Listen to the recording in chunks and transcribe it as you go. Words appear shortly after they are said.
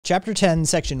Chapter 10,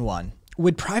 Section 1.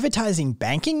 Would privatizing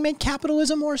banking make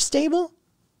capitalism more stable?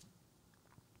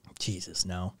 Jesus,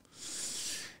 no.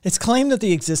 It's claimed that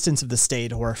the existence of the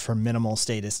state, or for minimal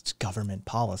statist government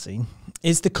policy,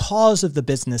 is the cause of the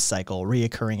business cycle,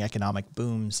 reoccurring economic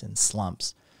booms and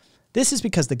slumps. This is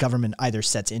because the government either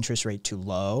sets interest rate too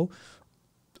low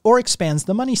or expands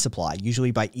the money supply,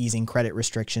 usually by easing credit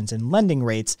restrictions and lending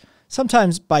rates,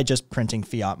 sometimes by just printing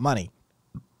fiat money.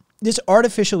 This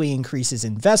artificially increases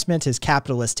investment as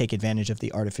capitalists take advantage of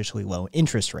the artificially low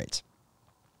interest rates.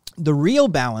 The real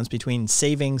balance between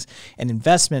savings and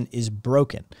investment is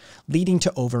broken, leading to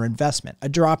overinvestment, a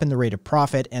drop in the rate of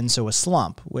profit, and so a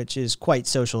slump, which is quite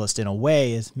socialist in a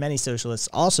way, as many socialists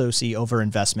also see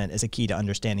overinvestment as a key to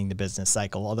understanding the business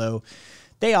cycle, although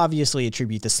they obviously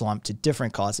attribute the slump to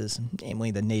different causes,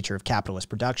 namely the nature of capitalist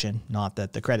production, not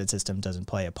that the credit system doesn't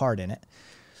play a part in it.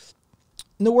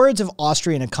 In the words of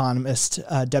Austrian economist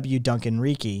W. Duncan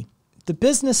Reiki, the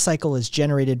business cycle is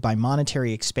generated by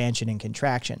monetary expansion and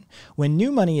contraction. When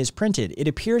new money is printed, it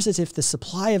appears as if the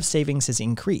supply of savings has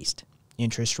increased.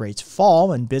 Interest rates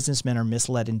fall and businessmen are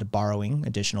misled into borrowing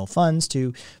additional funds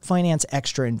to finance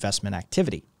extra investment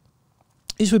activity.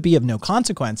 This would be of no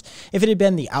consequence if it had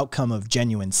been the outcome of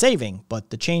genuine saving,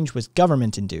 but the change was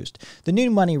government-induced. The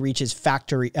new money reaches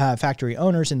factory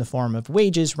owners in the form of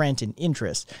wages, rent, and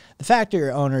interest. The factory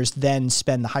owners then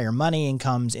spend the higher money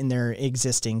incomes in their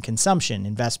existing consumption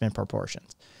investment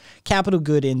proportions. Capital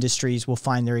good industries will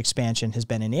find their expansion has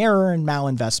been in error and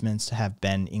malinvestments have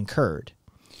been incurred.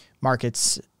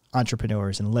 Markets,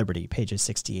 Entrepreneurs, and Liberty, pages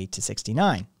 68 to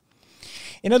 69.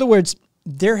 In other words,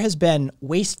 there has been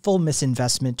wasteful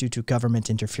misinvestment due to government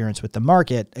interference with the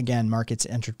market. Again, Markets,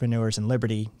 Entrepreneurs, and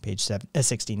Liberty, page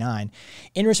 69.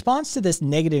 In response to this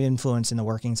negative influence in the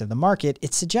workings of the market,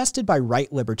 it's suggested by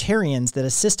right libertarians that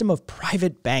a system of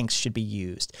private banks should be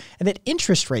used and that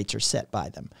interest rates are set by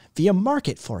them via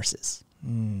market forces.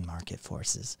 Market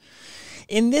forces.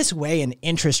 In this way, an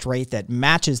interest rate that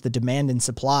matches the demand and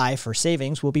supply for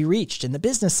savings will be reached, and the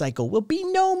business cycle will be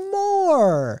no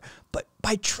more. But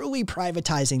by truly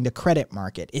privatizing the credit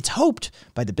market, it's hoped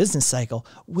by the business cycle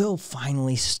will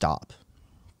finally stop.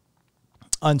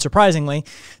 Unsurprisingly,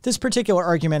 this particular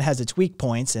argument has its weak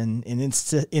points, and in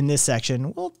this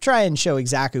section, we'll try and show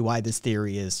exactly why this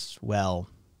theory is, well,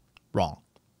 wrong.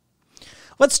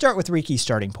 Let's start with Reiki's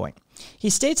starting point.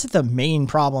 He states that the main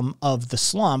problem of the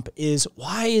slump is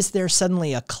why is there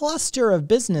suddenly a cluster of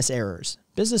business errors?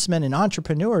 Businessmen and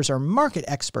entrepreneurs are market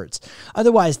experts.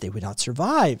 Otherwise, they would not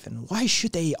survive. And why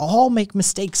should they all make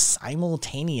mistakes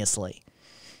simultaneously?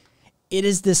 It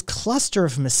is this cluster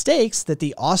of mistakes that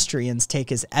the Austrians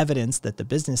take as evidence that the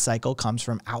business cycle comes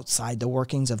from outside the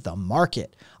workings of the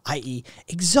market, i.e.,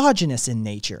 exogenous in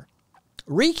nature.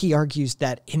 Reiki argues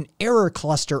that an error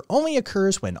cluster only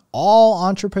occurs when all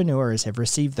entrepreneurs have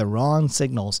received the wrong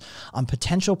signals on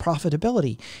potential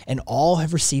profitability and all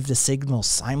have received the signals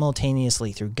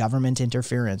simultaneously through government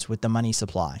interference with the money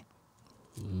supply.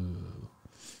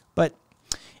 But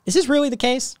is this really the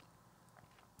case?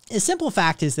 A simple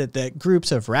fact is that the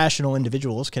groups of rational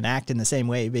individuals can act in the same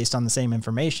way based on the same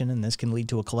information, and this can lead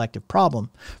to a collective problem.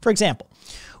 For example,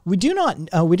 we do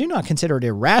not consider it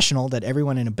irrational that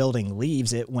everyone in a building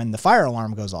leaves it when the fire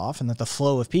alarm goes off and that the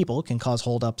flow of people can cause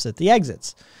holdups at the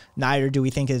exits. Neither do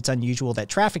we think it's unusual that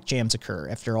traffic jams occur.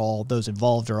 After all, those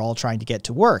involved are all trying to get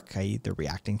to work, i.e. they're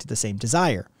reacting to the same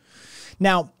desire.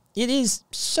 Now, it is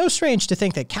so strange to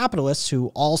think that capitalists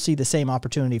who all see the same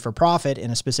opportunity for profit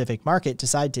in a specific market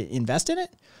decide to invest in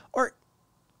it, or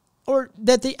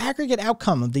that the aggregate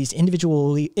outcome of these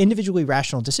individually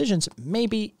rational decisions may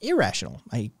be irrational,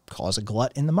 i.e. cause a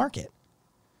glut in the market.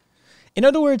 In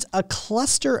other words, a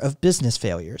cluster of business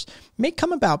failures may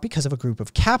come about because of a group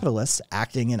of capitalists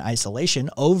acting in isolation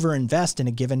overinvest in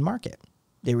a given market.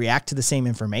 They react to the same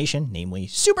information, namely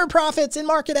super profits in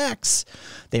market X.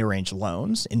 They arrange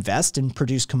loans, invest, and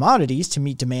produce commodities to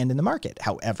meet demand in the market.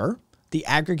 However, the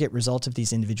aggregate result of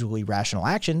these individually rational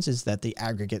actions is that the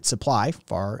aggregate supply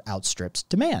far outstrips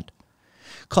demand,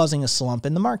 causing a slump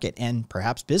in the market and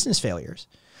perhaps business failures.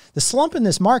 The slump in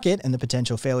this market and the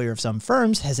potential failure of some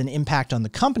firms has an impact on the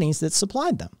companies that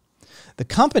supplied them. The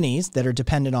companies that are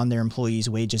dependent on their employees'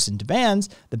 wages and demands,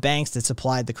 the banks that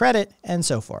supplied the credit, and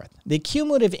so forth. The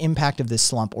cumulative impact of this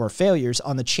slump or failures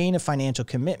on the chain of financial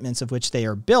commitments of which they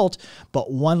are built,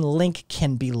 but one link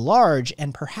can be large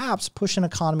and perhaps push an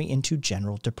economy into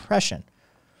general depression.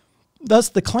 Thus,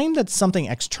 the claim that something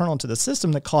external to the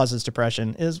system that causes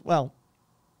depression is, well,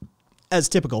 as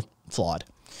typical, flawed.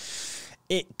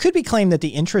 It could be claimed that the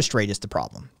interest rate is the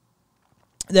problem,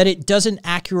 that it doesn't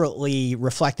accurately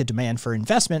reflect the demand for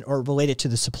investment or relate it to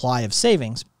the supply of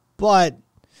savings. but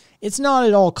it's not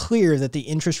at all clear that the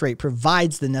interest rate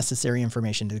provides the necessary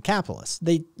information to the capitalists.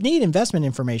 They need investment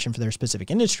information for their specific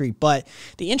industry, but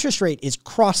the interest rate is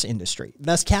cross-industry.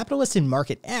 Thus, capitalists in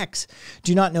market X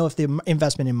do not know if the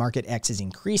investment in market X is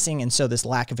increasing, and so this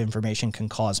lack of information can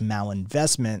cause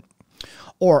malinvestment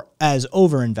or as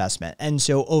overinvestment, and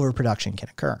so overproduction can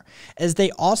occur. As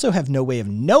they also have no way of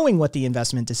knowing what the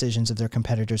investment decisions of their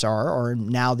competitors are, or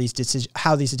now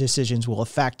how these decisions will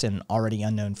affect an already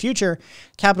unknown future,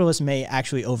 capitalists may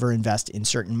actually overinvest in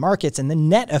certain markets, and the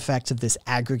net effects of this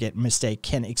aggregate mistake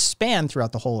can expand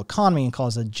throughout the whole economy and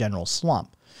cause a general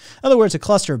slump. In other words, a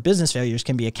cluster of business failures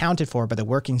can be accounted for by the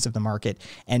workings of the market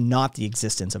and not the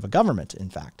existence of a government,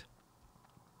 in fact.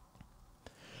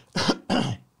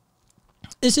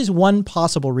 This is one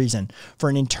possible reason for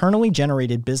an internally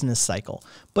generated business cycle,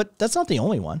 but that's not the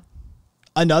only one.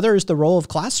 Another is the role of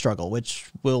class struggle,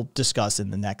 which we'll discuss in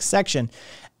the next section,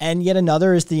 and yet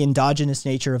another is the endogenous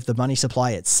nature of the money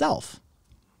supply itself.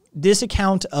 This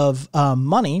account of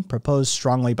money, proposed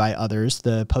strongly by others,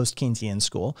 the post-Keynesian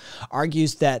school,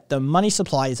 argues that the money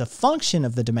supply is a function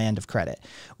of the demand of credit,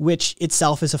 which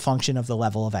itself is a function of the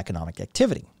level of economic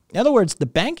activity. In other words, the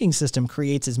banking system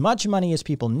creates as much money as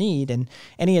people need, and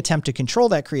any attempt to control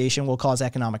that creation will cause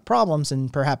economic problems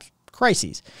and perhaps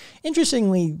crises.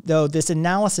 Interestingly, though, this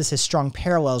analysis has strong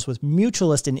parallels with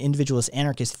mutualist and individualist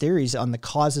anarchist theories on the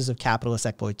causes of capitalist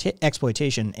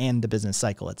exploitation and the business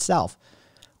cycle itself.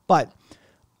 But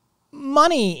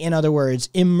money, in other words,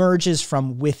 emerges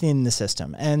from within the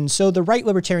system. And so the right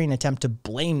libertarian attempt to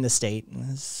blame the state,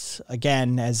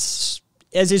 again, as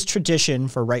is tradition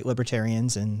for right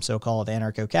libertarians and so-called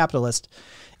anarcho-capitalists,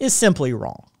 is simply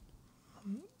wrong.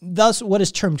 Thus, what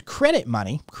is termed credit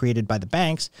money, created by the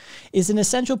banks, is an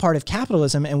essential part of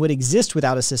capitalism and would exist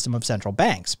without a system of central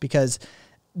banks, because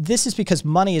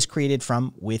money is created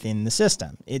from within the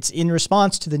system. It's in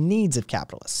response to the needs of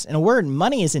capitalists. In a word,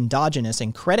 money is endogenous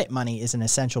and credit money is an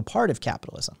essential part of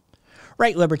capitalism.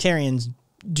 Right libertarians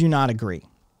do not agree.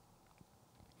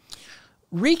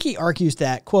 Ricci argues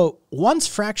that, quote, once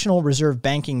fractional reserve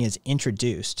banking is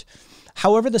introduced,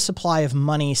 however the supply of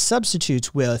money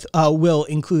substitutes will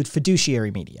include fiduciary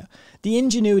media. The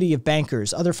ingenuity of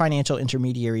bankers, other financial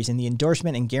intermediaries, and the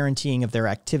endorsement and guaranteeing of their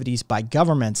activities by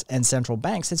governments and central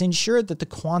banks has ensured that the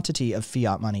quantity of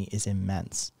fiat money is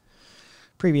immense.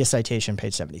 Previous citation,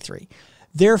 page 73.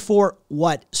 Therefore,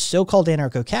 what so-called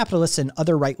anarcho-capitalists and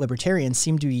other right libertarians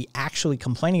seem to be actually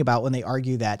complaining about when they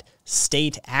argue that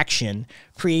state action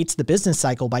creates the business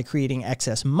cycle by creating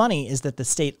excess money is that the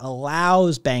state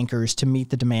allows bankers to meet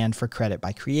the demand for credit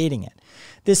by creating it.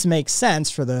 This makes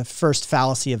sense, for the first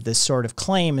fallacy of this sort of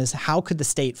claim is how could the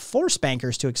state force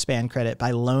bankers to expand credit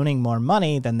by loaning more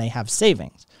money than they have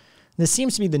savings? This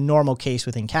seems to be the normal case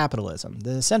within capitalism.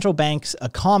 The central banks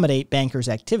accommodate bankers'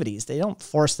 activities. They don't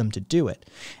force them to do it.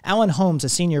 Alan Holmes, a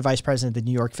senior vice president of the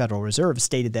New York Federal Reserve,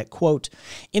 stated that, quote,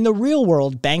 in the real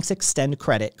world, banks extend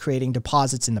credit, creating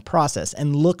deposits in the process,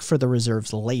 and look for the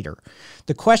reserves later.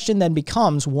 The question then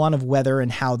becomes one of whether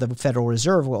and how the Federal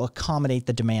Reserve will accommodate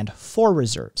the demand for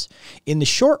reserves. In the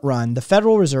short run, the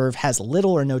Federal Reserve has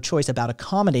little or no choice about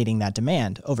accommodating that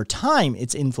demand. Over time,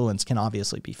 its influence can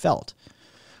obviously be felt.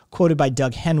 Quoted by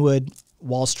Doug Henwood,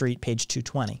 Wall Street, page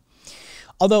 220.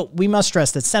 Although we must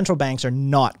stress that central banks are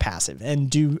not passive and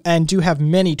do have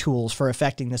many tools for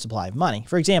affecting the supply of money.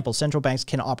 For example, central banks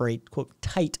can operate, quote,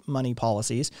 tight money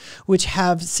policies, which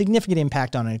have significant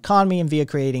impact on an economy and via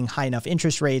creating high enough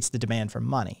interest rates, the demand for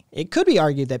money. It could be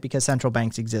argued that because central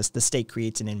banks exist, the state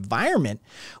creates an environment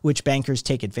which bankers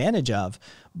take advantage of.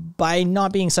 By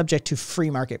not being subject to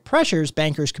free market pressures,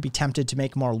 bankers could be tempted to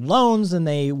make more loans than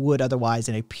they would otherwise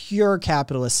in a pure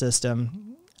capitalist system,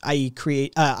 i.e.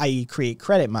 create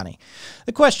credit money.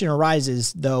 The question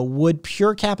arises, though, would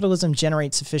pure capitalism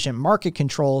generate sufficient market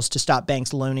controls to stop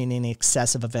banks loaning in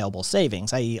excess of available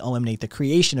savings, i.e. eliminate the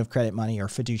creation of credit money or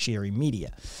fiduciary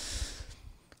media?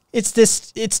 It's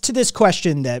to this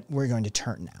question that we're going to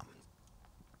turn now.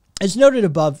 As noted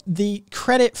above, the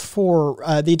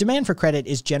demand for credit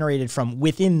is generated from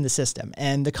within the system,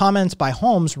 and the comments by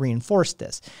Holmes reinforced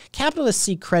this. Capitalists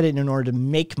seek credit in order to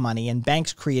make money, and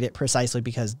banks create it precisely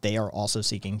because they are also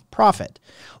seeking profit.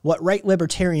 What right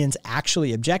libertarians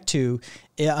actually object to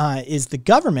is the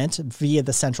government, via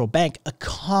the central bank,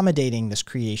 accommodating this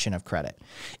creation of credit.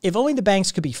 If only the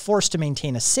banks could be forced to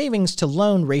maintain a savings to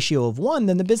loan ratio of 1,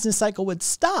 then the business cycle would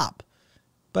stop.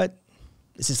 But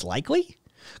is this likely?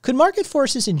 Could market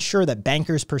forces ensure that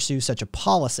bankers pursue such a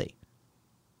policy?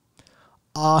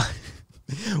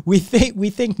 We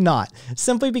think not,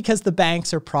 simply because the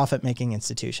banks are profit-making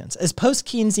institutions. As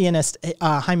post-Keynesianist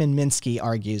Hyman Minsky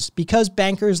argues, because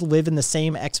bankers live in the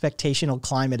same expectational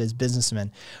climate as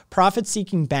businessmen,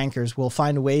 profit-seeking bankers will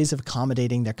find ways of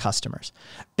accommodating their customers.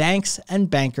 Banks and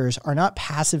bankers are not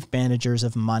passive managers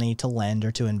of money to lend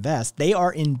or to invest. They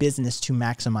are in business to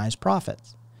maximize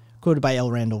profits. Quoted by L.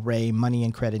 Randall Wray, Money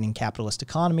and Credit in Capitalist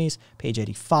Economies, page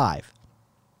 85.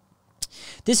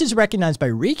 This is recognized by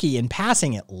Ricci in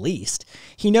passing at least.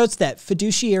 He notes that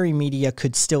fiduciary media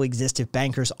could still exist if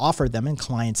bankers offered them and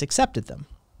clients accepted them.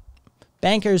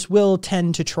 Bankers will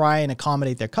tend to try and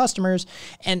accommodate their customers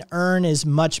and earn as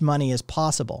much money as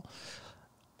possible.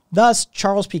 Thus,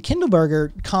 Charles P.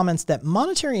 Kindleberger comments that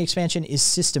monetary expansion is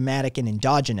systematic and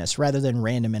endogenous rather than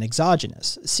random and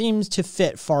exogenous. Seems to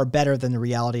fit far better than the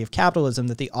reality of capitalism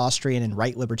that the Austrian and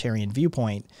right libertarian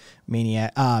viewpoint,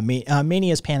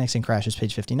 Manias, Panics, and Crashes,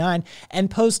 page 59,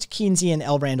 and post-Keynesian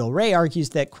L. Randall Wray argues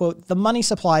that, quote, the money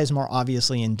supply is more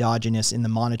obviously endogenous in the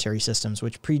monetary systems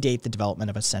which predate the development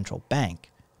of a central bank.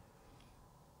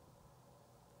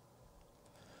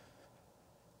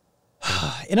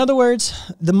 In other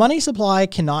words, the money supply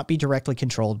cannot be directly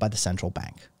controlled by the central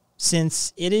bank,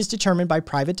 since it is determined by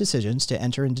private decisions to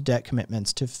enter into debt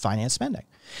commitments to finance spending.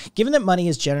 Given that money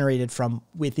is generated from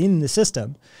within the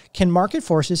system, can market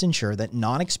forces ensure that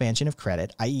non-expansion of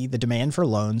credit, i.e. the demand for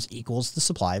loans, equals the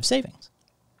supply of savings?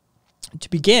 To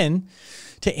begin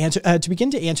to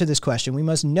answer this question, we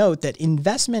must note that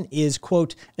investment is,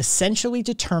 quote, essentially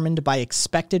determined by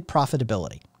expected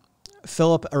profitability.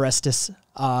 Philip Orestes,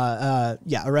 The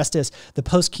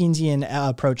Post-Keynesian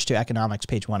Approach to Economics,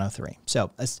 page 103.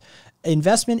 So,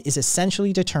 investment is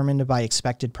essentially determined by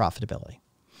expected profitability.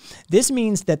 This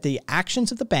means that the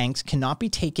actions of the banks cannot be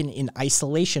taken in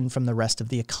isolation from the rest of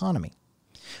the economy.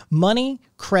 Money,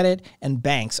 credit, and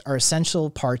banks are essential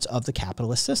parts of the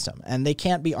capitalist system, and they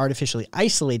can't be artificially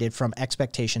isolated from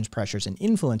expectations, pressures, and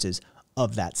influences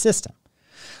of that system.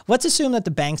 Let's assume that the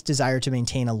banks desire to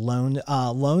maintain a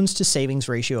loans to savings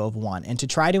ratio of 1 and to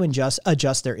try to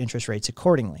adjust their interest rates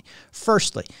accordingly.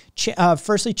 Firstly,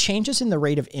 changes in the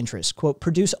rate of interest, quote,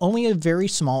 produce only a very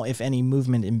small, if any,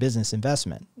 movement in business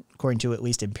investment, according to at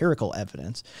least empirical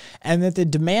evidence, and that the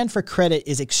demand for credit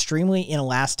is extremely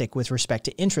inelastic with respect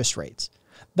to interest rates.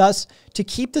 Thus, to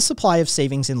keep the supply of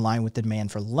savings in line with the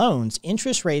demand for loans,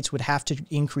 interest rates would have to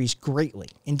increase greatly.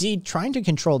 Indeed, trying to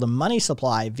control the money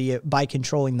supply by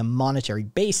controlling the monetary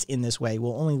base in this way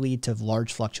will only lead to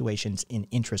large fluctuations in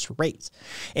interest rates.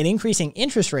 And increasing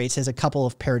interest rates has a couple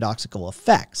of paradoxical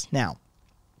effects. Now,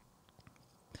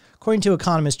 according to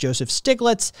economists Joseph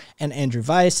Stiglitz and Andrew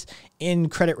Weiss, in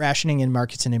Credit Rationing in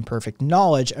Markets and Imperfect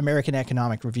Knowledge, American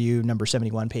Economic Review, number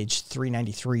 71, page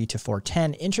 393 to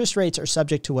 410, interest rates are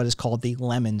subject to what is called the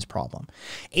Lemons problem,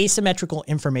 asymmetrical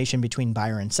information between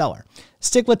buyer and seller.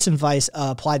 Stiglitz and Weiss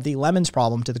applied the Lemons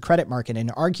problem to the credit market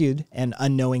and argued, and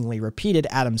unknowingly repeated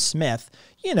Adam Smith,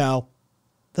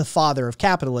 the father of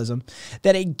capitalism,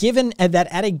 that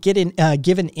at a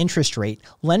given interest rate,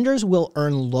 lenders will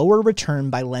earn lower return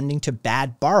by lending to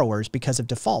bad borrowers because of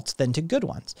defaults than to good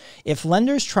ones. If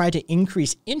lenders try to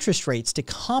increase interest rates to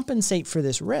compensate for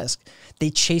this risk, they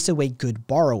chase away good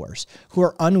borrowers who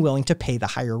are unwilling to pay the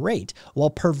higher rate, while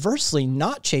perversely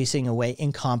not chasing away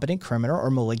incompetent, criminal, or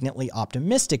malignantly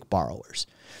optimistic borrowers.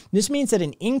 This means that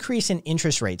an increase in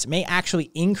interest rates may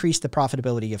actually increase the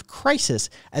profitability of crisis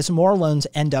as more loans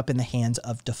end up in the hands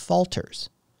of defaulters.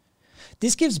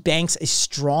 This gives banks a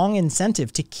strong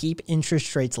incentive to keep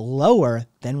interest rates lower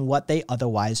than what they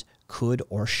otherwise could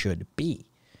or should be.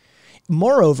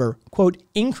 Moreover, quote,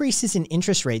 increases in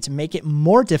interest rates make it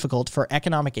more difficult for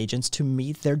economic agents to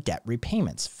meet their debt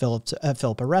repayments,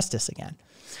 Philip Orestes again.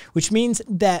 Which means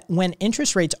that when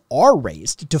interest rates are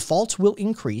raised, defaults will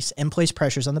increase and place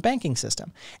pressures on the banking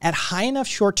system. At high enough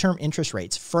short-term interest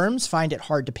rates, firms find it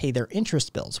hard to pay their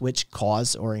interest bills, which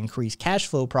cause or increase cash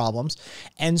flow problems.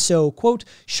 And so, quote,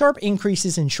 sharp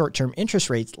increases in short-term interest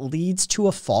rates leads to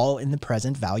a fall in the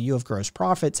present value of gross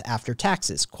profits after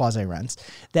taxes, quasi-rents,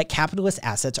 that capitalist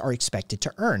assets are expected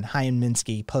to earn. Hyman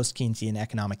Minsky, Post-Keynesian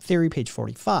Economic Theory, page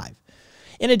 45.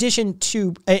 In addition,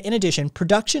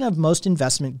 production of most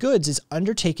investment goods is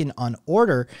undertaken on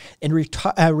order and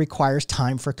requires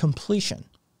time for completion.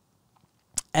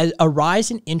 A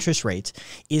rise in interest rates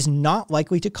is not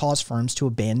likely to cause firms to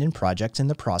abandon projects in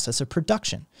the process of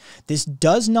production. This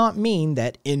does not mean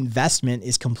that investment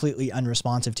is completely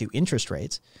unresponsive to interest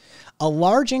rates. A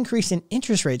large increase in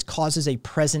interest rates causes a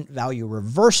present value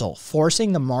reversal,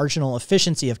 forcing the marginal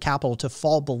efficiency of capital to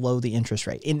fall below the interest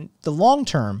rate. In the long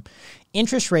term,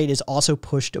 interest rate is also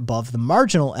pushed above the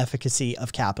marginal efficacy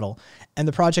of capital, and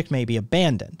the project may be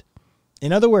abandoned.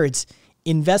 In other words,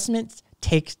 investments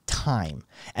take time,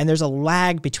 and there's a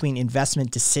lag between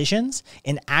investment decisions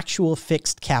and actual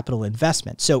fixed capital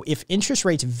investment. So if interest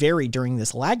rates vary during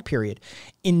this lag period,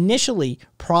 initially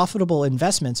profitable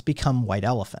investments become white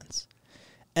elephants.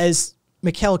 As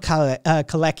Mikhail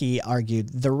Kalecki argued,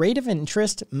 the rate of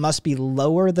interest must be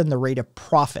lower than the rate of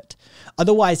profit.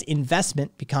 Otherwise,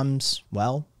 investment becomes,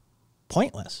 well,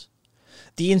 pointless.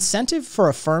 The incentive for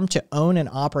a firm to own and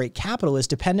operate capital is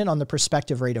dependent on the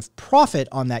prospective rate of profit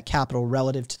on that capital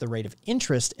relative to the rate of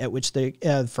interest at which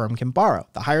the firm can borrow.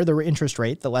 The higher the interest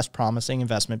rate, the less promising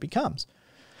investment becomes.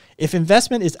 If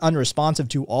investment is unresponsive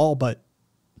to all but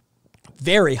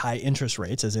very high interest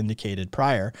rates, as indicated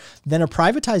prior, then a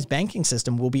privatized banking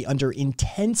system will be under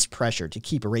intense pressure to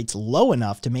keep rates low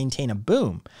enough to maintain a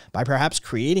boom by perhaps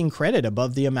creating credit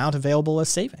above the amount available as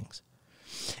savings.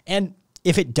 And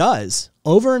if it does,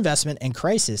 overinvestment and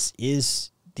crisis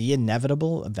is the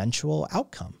inevitable eventual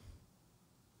outcome.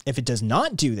 If it does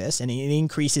not do this and it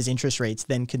increases interest rates,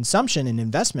 then consumption and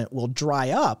investment will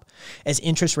dry up as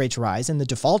interest rates rise and the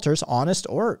defaulters, honest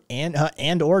or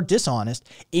dishonest,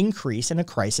 increase, and a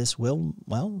crisis will,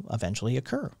 well, eventually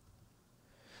occur.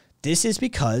 This is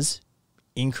because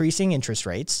increasing interest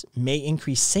rates may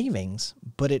increase savings,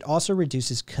 but it also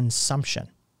reduces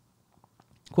consumption.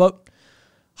 Quote,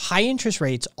 high interest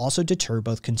rates also deter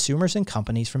both consumers and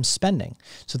companies from spending,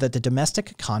 so that the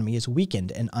domestic economy is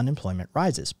weakened and unemployment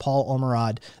rises. Paul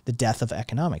Ormerod, The Death of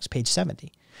Economics, page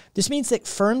 70. This means that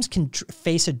firms can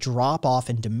face a drop-off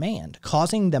in demand,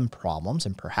 causing them problems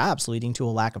and perhaps leading to a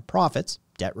lack of profits,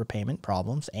 debt repayment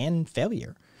problems, and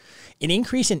failure. An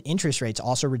increase in interest rates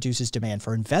also reduces demand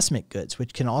for investment goods,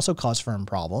 which can also cause firm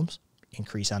problems,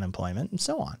 increase unemployment, and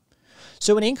so on.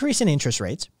 So an increase in interest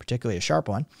rates, particularly a sharp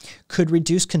one, could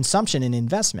reduce consumption and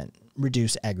investment,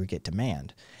 reduce aggregate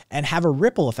demand, and have a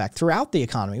ripple effect throughout the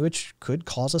economy, which could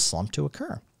cause a slump to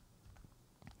occur.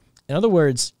 In other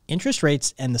words, interest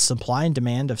rates and the supply and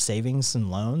demand of savings and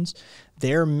loans,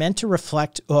 they're meant to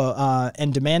reflect,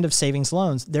 and demand of savings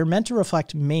loans, they're meant to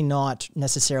reflect may not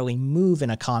necessarily move an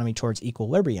economy towards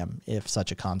equilibrium, if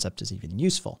such a concept is even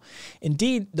useful.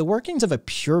 Indeed, the workings of a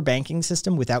pure banking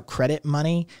system without credit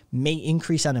money may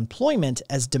increase unemployment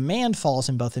as demand falls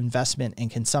in both investment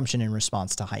and consumption in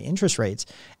response to high interest rates,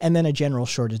 and then a general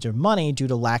shortage of money due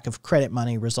to lack of credit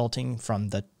money resulting from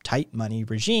the tight money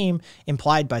regime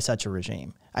implied by such a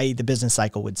regime, i.e. the business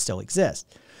cycle would still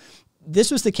exist.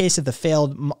 This was the case of the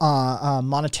failed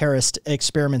monetarist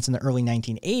experiments in the early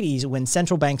 1980s when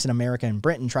central banks in America and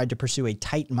Britain tried to pursue a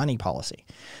tight money policy.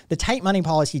 The tight money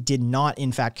policy did not,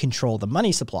 in fact, control the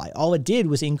money supply. All it did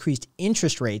was increase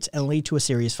interest rates and lead to a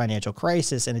serious financial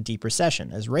crisis and a deep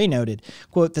recession. As Ray noted,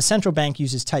 quote, the central bank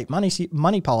uses tight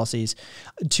money policies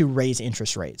to raise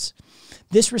interest rates.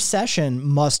 This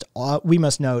recession we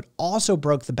must note, also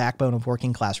broke the backbone of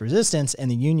working class resistance and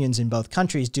the unions in both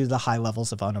countries due to the high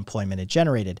levels of unemployment it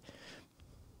generated,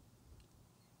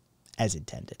 as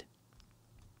intended.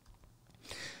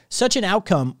 Such an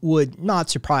outcome would not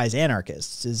surprise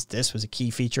anarchists, as this was a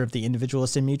key feature of the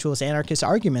individualist and mutualist anarchist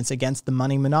arguments against the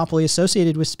money monopoly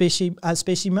associated with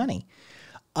specie money.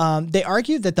 They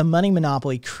argued that the money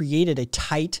monopoly created a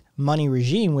tight money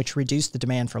regime which reduced the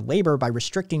demand for labor by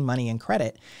restricting money and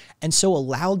credit, and so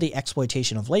allowed the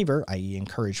exploitation of labor, i.e.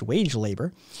 encouraged wage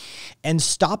labor, and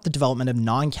stopped the development of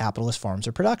non-capitalist forms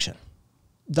of production.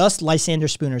 Thus, Lysander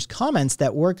Spooner's comments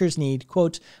that workers need,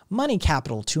 quote, money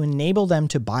capital to enable them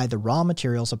to buy the raw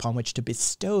materials upon which to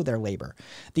bestow their labor,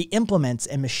 the implements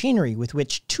and machinery with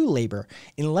which to labor.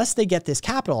 Unless they get this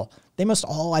capital, they must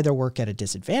all either work at a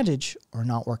disadvantage or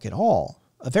not work at all.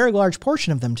 A very large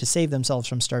portion of them, to save themselves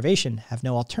from starvation, have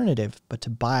no alternative but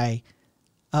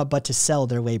to sell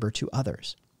their labor to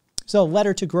others. So,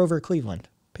 letter to Grover Cleveland,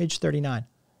 page 39.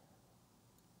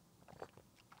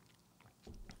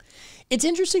 It's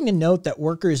interesting to note that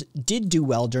workers did do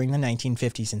well during the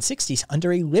 1950s and 60s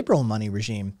under a liberal money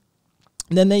regime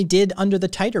than they did under the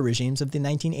tighter regimes of the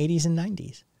 1980s and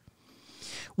 90s.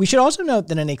 We should also note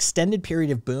that an extended period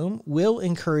of boom will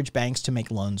encourage banks to make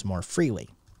loans more freely.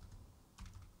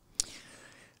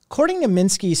 According to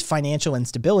Minsky's financial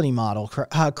instability model,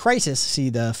 crisis, see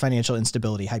the financial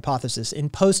instability hypothesis, in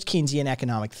post-Keynesian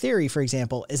economic theory, for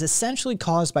example, is essentially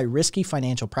caused by risky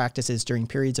financial practices during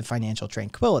periods of financial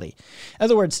tranquility. In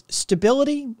other words,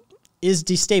 stability is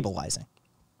destabilizing.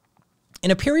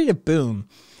 In a period of boom,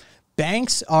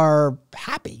 banks are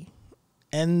happy,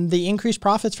 and the increased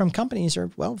profits from companies are,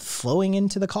 well, flowing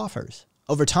into the coffers.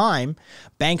 Over time,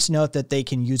 banks note that they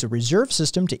can use a reserve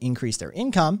system to increase their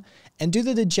income, and due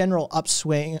to the general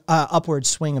upward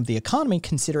swing of the economy,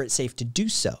 consider it safe to do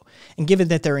so. And given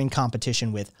that they're in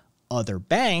competition with other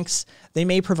banks, they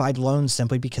may provide loans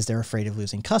simply because they're afraid of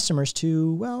losing customers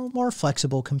to, well, more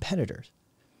flexible competitors.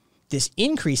 This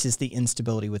increases the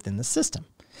instability within the system,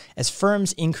 as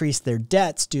firms increase their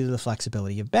debts due to the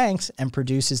flexibility of banks, and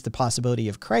produces the possibility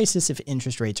of crisis if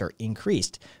interest rates are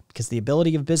increased, because the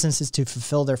ability of businesses to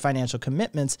fulfill their financial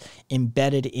commitments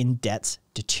embedded in debts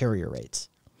deteriorates.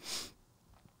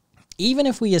 Even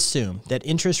if we assume that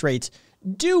interest rates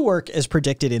do work as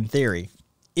predicted in theory,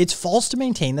 it's false to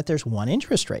maintain that there's one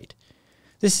interest rate.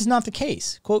 This is not the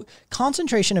case. Quote,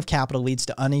 concentration of capital leads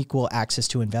to unequal access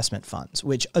to investment funds,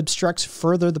 which obstructs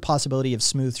further the possibility of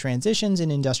smooth transitions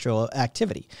in industrial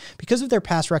activity. Because of their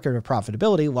past record of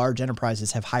profitability, large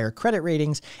enterprises have higher credit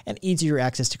ratings and easier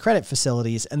access to credit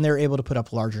facilities, and they're able to put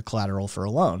up larger collateral for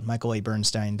a loan. Michael A.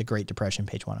 Bernstein, The Great Depression,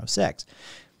 page 106.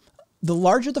 The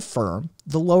larger the firm,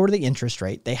 the lower the interest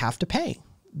rate they have to pay.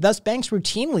 Thus, banks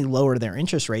routinely lower their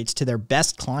interest rates to their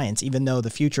best clients, even though the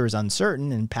future is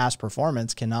uncertain and past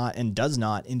performance cannot and does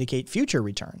not indicate future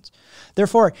returns.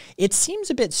 Therefore, it seems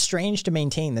a bit strange to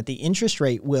maintain that the interest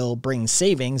rate will bring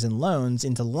savings and loans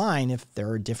into line if there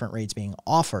are different rates being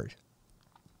offered.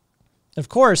 Of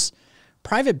course,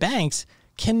 private banks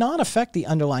cannot affect the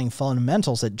underlying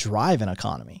fundamentals that drive an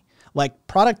economy, like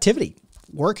productivity,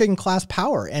 working class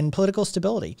power, and political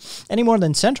stability, any more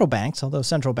than central banks, although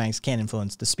central banks can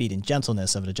influence the speed and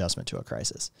gentleness of an adjustment to a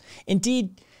crisis.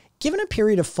 Indeed, given a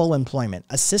period of full employment,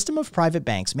 a system of private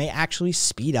banks may actually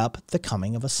speed up the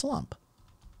coming of a slump.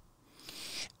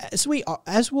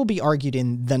 As will be argued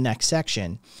in the next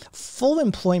section, full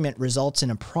employment results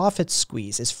in a profit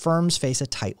squeeze as firms face a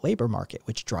tight labor market,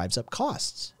 which drives up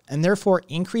costs, and therefore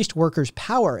increased workers'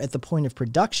 power at the point of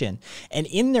production and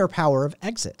in their power of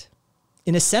exit.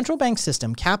 In a central bank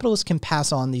system, capitalists can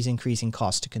pass on these increasing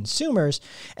costs to consumers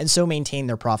and so maintain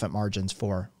their profit margins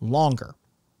for longer.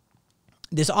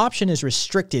 This option is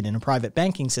restricted in a private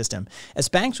banking system, as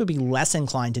banks would be less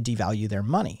inclined to devalue their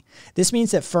money. This means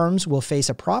that firms will face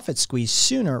a profit squeeze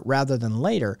sooner rather than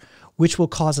later, which will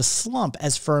cause a slump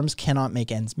as firms cannot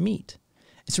make ends meet.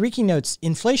 As Riki notes,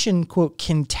 inflation, quote,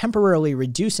 can temporarily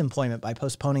reduce employment by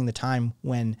postponing the time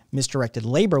when misdirected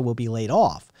labor will be laid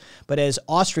off. But as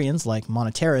Austrians, like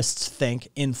monetarists, think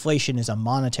inflation is a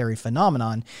monetary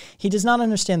phenomenon, he does not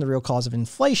understand the real cause of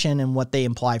inflation and what they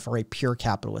imply for a pure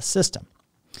capitalist system.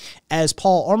 As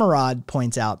Paul Ormerod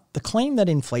points out, the claim that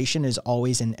inflation is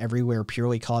always and everywhere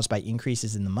purely caused by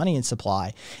increases in the money and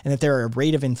supply, and that their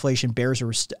rate of inflation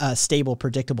bears a stable,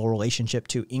 predictable relationship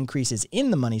to increases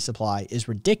in the money supply is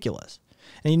ridiculous.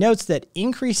 And he notes that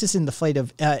increases in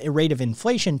the rate of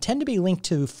inflation tend to be linked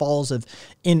to falls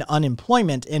in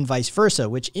unemployment and vice versa,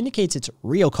 which indicates its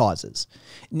real causes,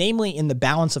 namely in the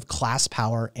balance of class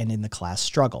power and in the class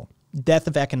struggle. Death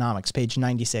of Economics, page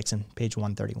 96 and page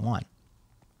 131.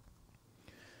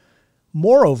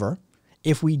 Moreover,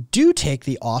 if we do take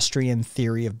the Austrian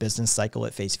theory of business cycle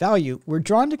at face value, we're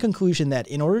drawn to the conclusion that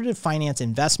in order to finance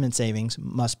investment savings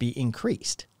must be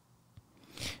increased.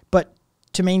 But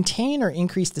to maintain or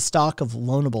increase the stock of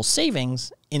loanable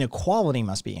savings, inequality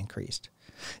must be increased.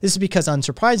 This is because,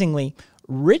 unsurprisingly,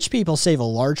 rich people save a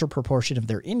larger proportion of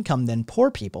their income than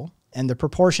poor people, and the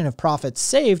proportion of profits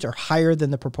saved are higher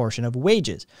than the proportion of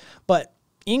wages. But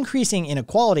increasing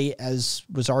inequality, as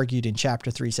was argued in Chapter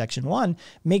 3, Section 1,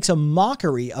 makes a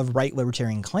mockery of right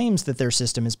libertarian claims that their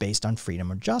system is based on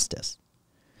freedom or justice.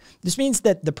 This means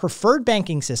that the preferred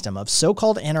banking system of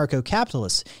so-called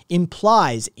anarcho-capitalists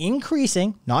implies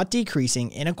increasing, not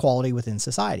decreasing, inequality within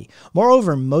society.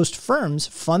 Moreover, most firms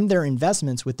fund their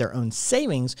investments with their own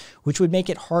savings, which would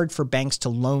make it hard for banks to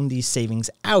loan these savings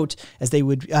out as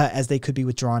they could be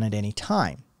withdrawn at any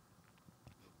time.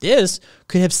 This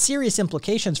could have serious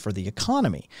implications for the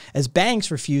economy, as banks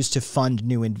refuse to fund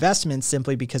new investments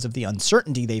simply because of the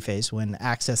uncertainty they face when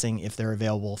accessing if their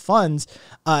available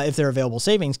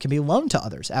savings can be loaned to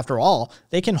others. After all,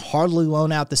 they can hardly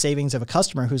loan out the savings of a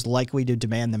customer who's likely to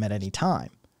demand them at any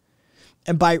time.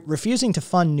 And by refusing to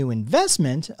fund new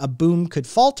investment, a boom could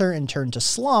falter and turn to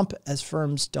slump as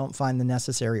firms don't find the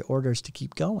necessary orders to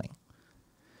keep going.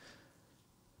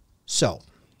 So,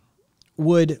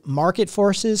 Would market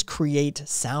forces create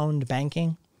sound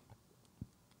banking?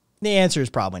 The answer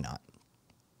is probably not.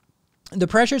 The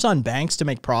pressures on banks to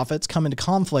make profits come into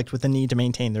conflict with the need to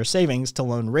maintain their savings to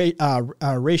loan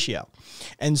ratio,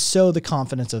 and so the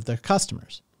confidence of their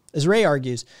customers. As Ray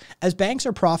argues, as banks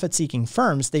are profit-seeking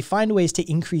firms, they find ways to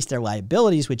increase their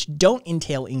liabilities which don't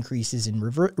entail increases in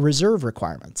reserve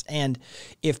requirements. And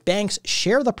if banks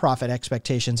share the profit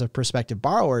expectations of prospective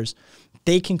borrowers,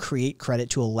 they can create credit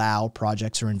to allow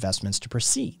projects or investments to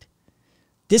proceed.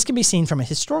 This can be seen from a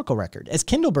historical record. As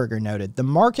Kindleberger noted, the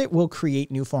market will create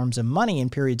new forms of money in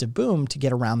periods of boom to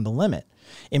get around the limit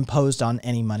imposed on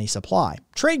any money supply.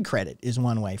 Trade credit is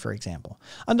one way, for example.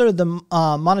 Under the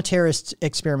monetarist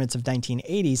experiments of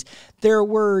 1980s, there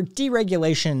was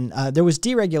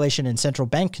deregulation and central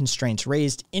bank constraints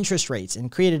raised interest rates and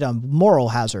created a moral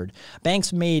hazard.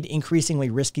 Banks made increasingly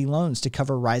risky loans to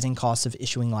cover rising costs of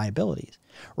issuing liabilities.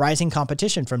 Rising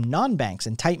competition from non-banks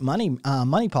and tight money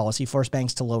policy forced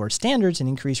banks to lower standards and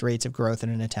increase rates of growth in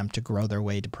an attempt to grow their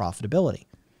way to profitability.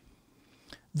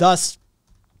 Thus,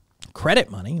 credit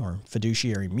money, or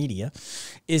fiduciary media,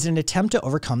 is an attempt to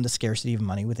overcome the scarcity of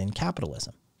money within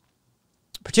capitalism.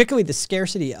 Particularly the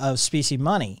scarcity of specie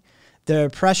money,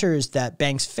 the pressures that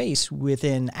banks face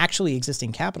within actually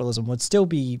existing capitalism would still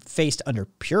be faced under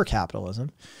pure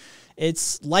capitalism.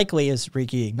 It's likely, as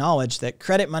Ricky acknowledged, that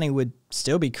credit money would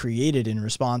still be created in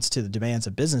response to the demands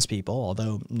of business people,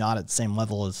 although not at the same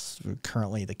level as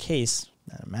currently the case,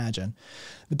 I imagine.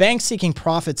 The banks seeking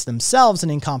profits themselves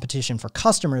and in competition for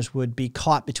customers would be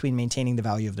caught between maintaining the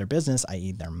value of their business,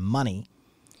 i.e. their money,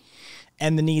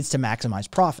 and the needs to maximize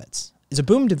profits. As a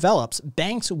boom develops,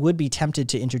 banks would be tempted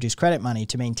to introduce credit money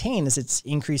to maintain, as it's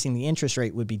increasing the interest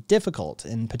rate would be difficult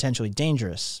and potentially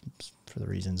dangerous for the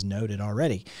reasons noted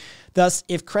already. Thus,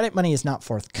 if credit money is not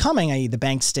forthcoming, i.e. the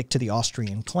banks stick to the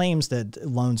Austrian claims that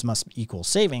loans must equal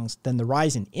savings, then the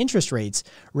rise in interest rates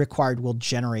required will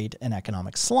generate an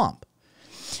economic slump.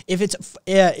 If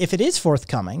it is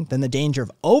forthcoming, then the danger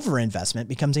of overinvestment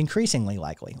becomes increasingly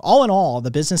likely. All in all,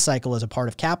 the business cycle is a part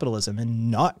of capitalism and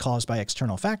not caused by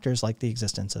external factors like the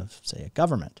existence of, say, a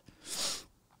government.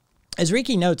 As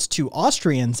Riki notes, to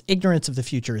Austrians, ignorance of the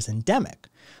future is endemic,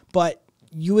 but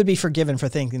you would be forgiven for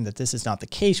thinking that this is not the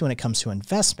case when it comes to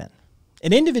investment.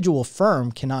 An individual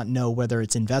firm cannot know whether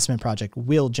its investment project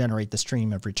will generate the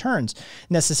stream of returns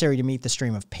necessary to meet the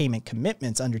stream of payment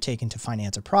commitments undertaken to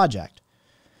finance a project.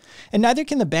 And neither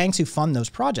can the banks who fund those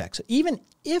projects. Even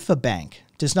if a bank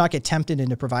does not get tempted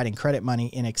into providing credit money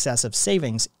in excess of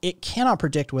savings, it cannot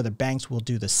predict whether banks will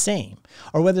do the same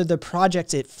or whether the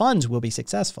projects it funds will be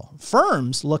successful.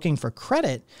 Firms looking for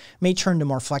credit may turn to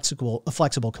more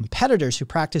flexible competitors who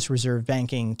practice reserve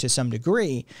banking to some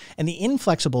degree, and the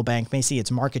inflexible bank may see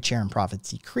its market share and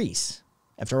profits decrease.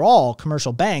 After all,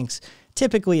 commercial banks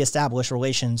typically establish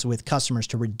relations with customers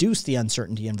to reduce the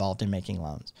uncertainty involved in making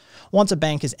loans. Once a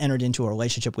bank has entered into a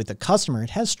relationship with a customer, it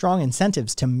has strong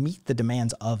incentives to meet the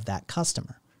demands of that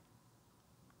customer.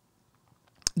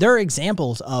 There are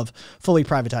examples of fully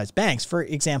privatized banks. For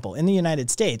example, in the United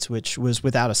States, which was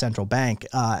without a central bank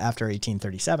after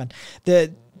 1837,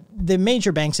 the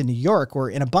major banks in New York were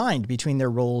in a bind between their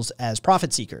roles as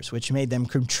profit seekers, which made them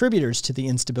contributors to the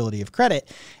instability of credit,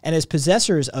 and as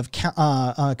possessors of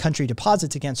country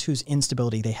deposits against whose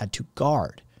instability they had to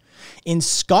guard. In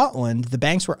Scotland, the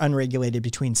banks were unregulated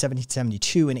between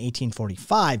 1772 and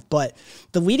 1845, but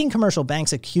the leading commercial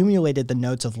banks accumulated the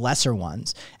notes of lesser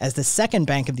ones, as the Second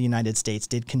Bank of the United States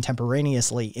did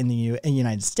contemporaneously in the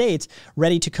United States,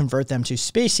 ready to convert them to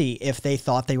specie if they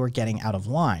thought they were getting out of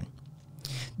line.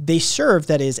 They serve,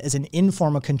 that is, as an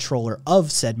informal controller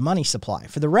of said money supply.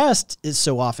 For the rest, as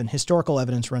so often, historical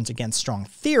evidence runs against strong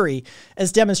theory,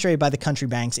 as demonstrated by the country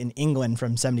banks in England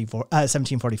from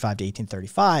 1745 to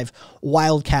 1835,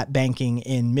 wildcat banking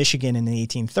in Michigan in the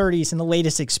 1830s, and the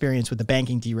latest experience with the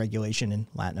banking deregulation in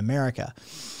Latin America.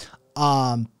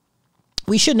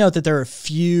 We should note that there are a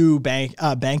few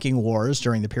banking wars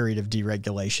during the period of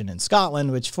deregulation in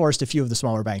Scotland, which forced a few of the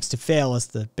smaller banks to fail as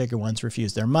the bigger ones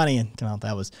refused their money. And well,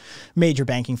 that was major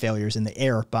banking failures in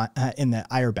the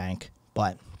Ire Bank.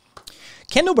 But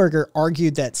Kindleberger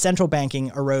argued that central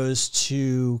banking arose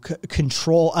to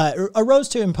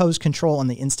impose control on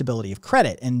the instability of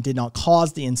credit and did not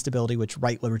cause the instability which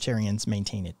right libertarians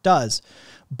maintain it does.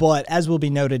 But as will be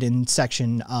noted in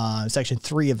section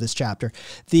 3 of this chapter,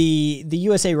 the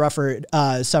USA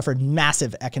suffered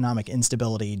massive economic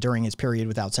instability during its period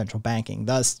without central banking.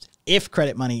 Thus, if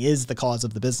credit money is the cause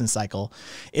of the business cycle,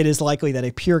 it is likely that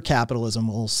a pure capitalism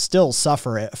will still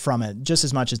suffer from it just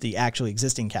as much as the actually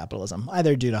existing capitalism.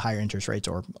 either due to higher interest rates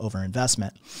or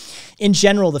overinvestment. In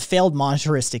general, the failed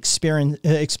monetarist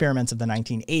experiments of the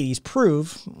 1980s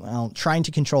prove, well, trying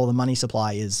to control the money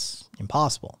supply is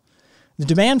impossible. The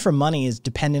demand for money is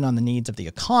dependent on the needs of the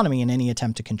economy, and any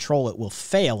attempt to control it will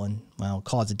fail and, well,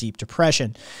 cause a deep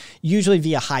depression, usually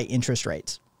via high interest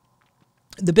rates.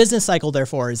 The business cycle,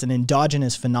 therefore, is an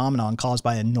endogenous phenomenon caused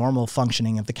by a normal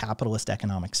functioning of the capitalist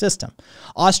economic system.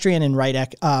 Austrian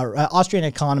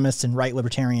economists and right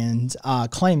libertarians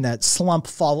claim that slump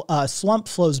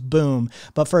flows boom,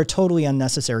 but for a totally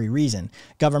unnecessary reason: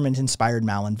 government-inspired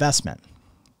malinvestment.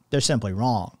 They're simply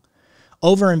wrong.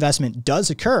 Overinvestment does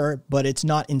occur, but it's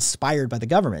not inspired by the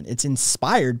government. It's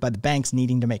inspired by the banks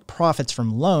needing to make profits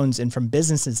from loans and from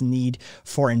businesses' need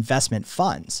for investment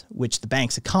funds, which the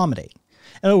banks accommodate.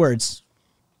 In other words,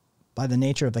 by the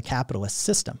nature of the capitalist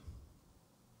system.